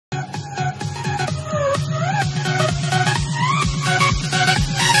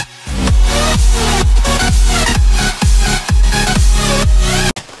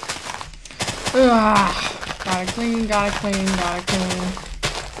clean, gotta clean, gotta clean.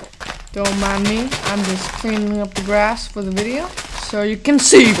 Don't mind me, I'm just cleaning up the grass for the video so you can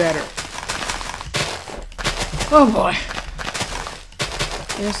see better. Oh boy.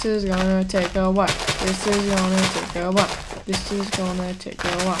 This is gonna take a while. This is gonna take a while. This is gonna take a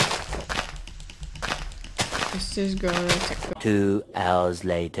while. This is gonna take a 2 hours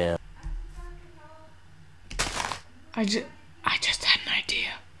later. I just had an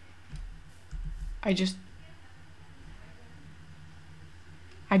idea. I just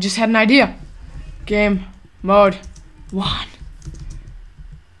had an idea. Game mode 1.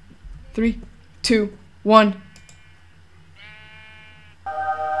 3, 2, 1.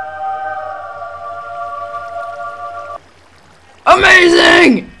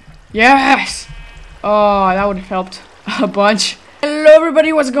 Amazing! Yes! Oh, that would have helped a bunch. Hello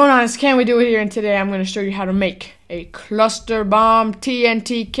everybody, what's going on? It's Can-We-Do-It here, and today I'm going to show you how to make a cluster bomb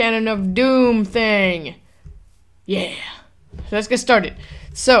TNT cannon of doom thing. Yeah. So let's get started.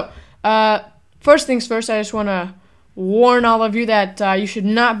 So, first things first, I just want to warn all of you that you should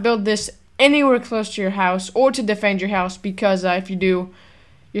not build this anywhere close to your house or to defend your house, because if you do,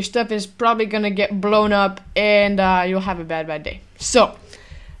 your stuff is probably going to get blown up and you'll have a bad day. So,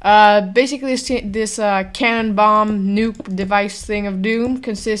 basically this cannon bomb nuke device thing of doom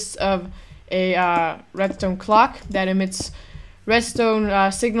consists of a redstone clock that emits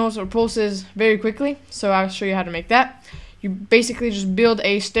redstone signals or pulses very quickly. So I'll show you how to make that. You basically just build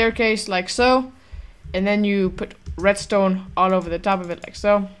a staircase like so, and then you put redstone all over the top of it like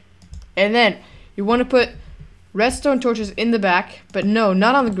so. And then you want to put redstone torches in the back, but no,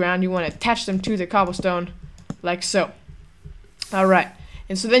 not on the ground. You want to attach them to the cobblestone like so. Alright,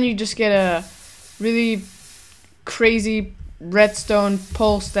 and so then you just get a really crazy redstone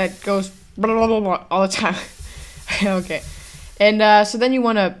pulse that goes blah, blah, blah, blah, all the time. Okay, and so then you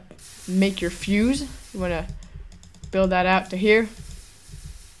want to make your fuse. You want to build that out to here.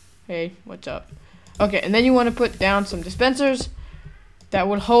 Hey, what's up? Okay, and then you want to put down some dispensers that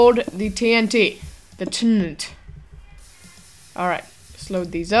will hold the TNT, the TNT. Alright, let's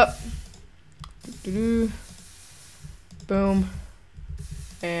load these up. Boom.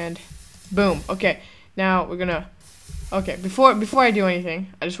 And boom. Okay, now we're gonna... Okay, before I do anything,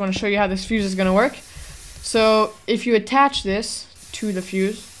 I just want to show you how this fuse is gonna work. So, if you attach this to the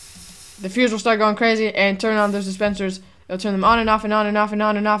fuse will start going crazy and turn on those dispensers. It'll turn them on and off and on and off and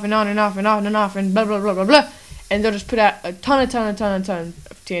on and off and on and off and on and off and blah blah blah blah blah. And they'll just put out a ton of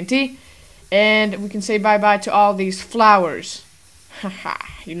TNT. And we can say bye-bye to all these flowers. Haha.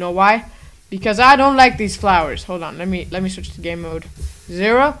 You know why? Because I don't like these flowers. Hold on, let me switch to game mode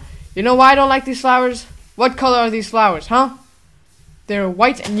 0. You know why I don't like these flowers? What color are these flowers, huh? They're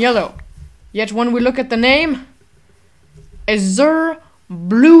white and yellow. Yet when we look at the name,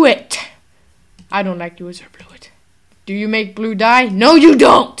 everybaaady. I don't like you, everybaaady. Do you make blue dye? No, you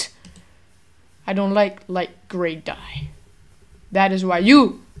don't! I don't like light gray dye. That is why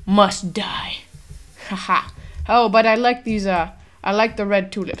you must die. Haha. Oh, but I like these, I like the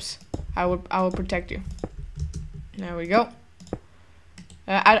red tulips. I will protect you. There we go.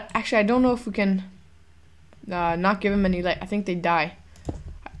 Actually, I don't know if we can not give them any light. I think they die.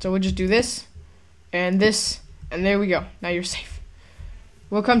 So we'll just do this, and there we go. Now you're safe.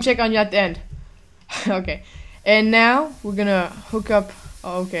 We'll come check on you at the end. Okay. And now we're gonna hook up.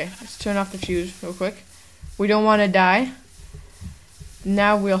 Oh, okay. Let's turn off the fuse real quick. We don't want to die.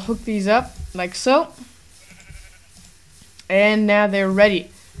 Now we'll hook these up like so. And now they're ready.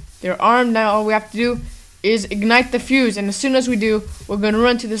 They're armed. Now all we have to do is ignite the fuse. And as soon as we do, we're going to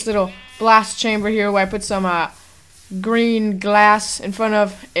run to this little blast chamber here where I put some green glass in front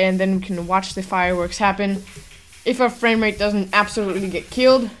of. And then we can watch the fireworks happen. If our frame rate doesn't absolutely get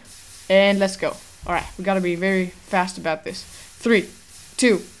killed. And let's go. Alright, we got to be very fast about this. 3,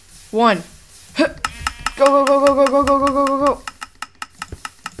 2, 1. Go, go, go, go, go, go, go, go, go, go, go.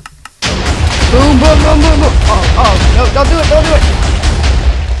 Boom, boom, boom, boom, boom. Oh, no, don't do it, don't do it.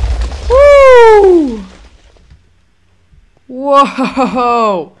 Woo!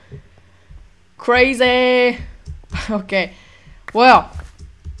 Whoa! Crazy! Okay, well.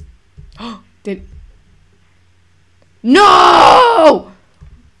 No!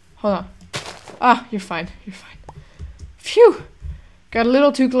 Hold on. Ah, you're fine, you're fine. Phew! Got a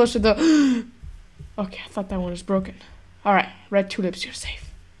little too close to the... Okay, I thought that one was broken. Alright, red tulips, you're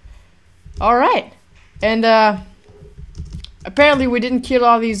safe. Alright, and apparently we didn't kill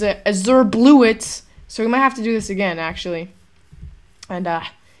all these everybaaady's, so we might have to do this again, actually. And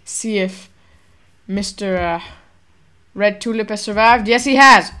see if Mr. Red Tulip has survived. Yes, he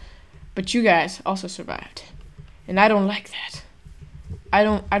has! But you guys also survived. And I don't like that. I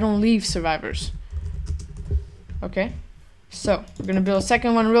don't leave survivors. Okay. So, we're gonna build a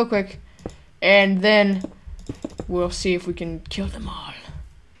second one real quick. And then we'll see if we can kill them all.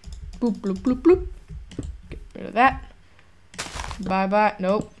 Boop, bloop, bloop, bloop. Get rid of that. Bye-bye.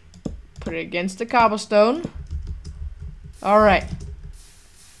 Nope. Put it against the cobblestone. Alright.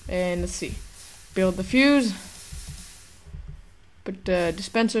 And let's see. Build the fuse. Put the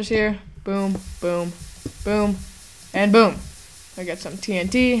dispensers here. Boom, boom, boom, and boom. I got some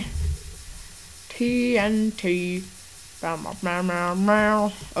TNT. TNT.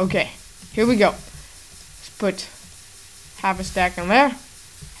 Okay, here we go. Let's put half a stack in there.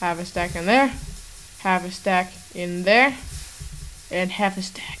 Half a stack in there. Half a stack in there. And half a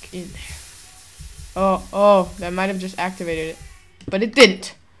stack in there. Oh, that might have just activated it. But it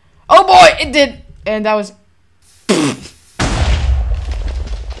didn't. Oh boy, it did. And that was...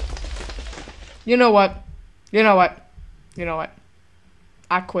 You know what?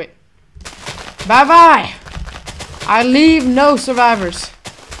 I quit. Bye-bye. I leave no survivors.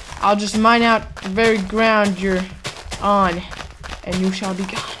 I'll just mine out the very ground you're on, and you shall be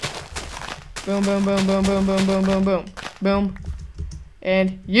gone. Boom, boom, boom, boom, boom, boom, boom, boom, boom, boom.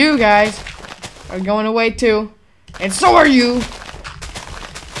 And you guys are going away too, and so are you.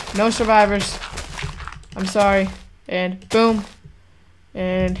 No survivors. I'm sorry. And boom.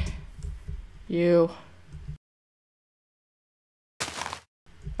 And you.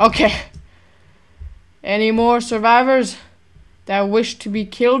 Okay. Any more survivors that wish to be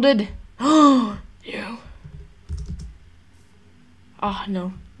killed? Oh, you. Oh,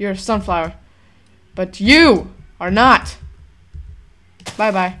 no. You're a sunflower. But you are not.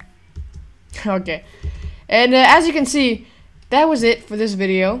 Bye-bye. Okay. And as you can see, that was it for this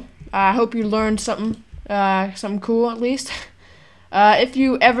video. I hope you learned something. Something cool, at least. If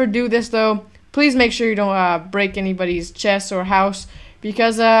you ever do this, though, please make sure you don't break anybody's chest or house,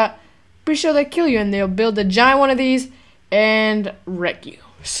 because pretty sure they'll kill you and they'll build a giant one of these and wreck you.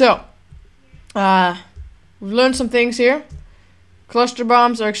 So, we've learned some things here. Cluster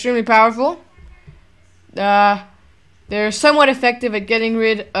bombs are extremely powerful. They're somewhat effective at getting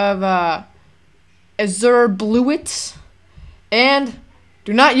rid of azure bluets, and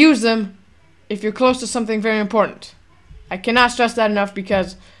do not use them if you're close to something very important. I cannot stress that enough,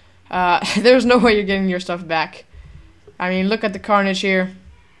 because there's no way you're getting your stuff back. I mean, look at the carnage here.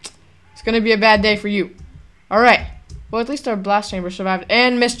 It's gonna be a bad day for you. Alright. Well, at least our blast chamber survived.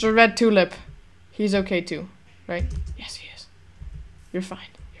 And Mr. Red Tulip. He's okay too, right? Yes, he is. You're fine.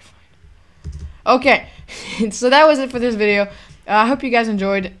 You're fine. Okay. So that was it for this video. I hope you guys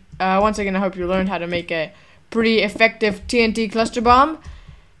enjoyed. Once again, I hope you learned how to make a pretty effective TNT cluster bomb.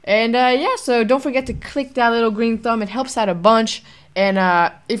 And yeah, so don't forget to click that little green thumb. It helps out a bunch. And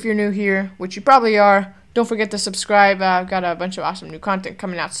if you're new here, which you probably are, don't forget to subscribe. I've got a bunch of awesome new content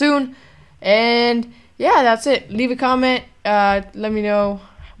coming out soon. And yeah, that's it. Leave a comment. Let me know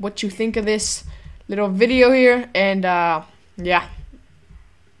what you think of this little video here. And yeah,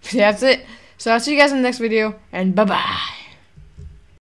 that's it. So I'll see you guys in the next video. And bye-bye.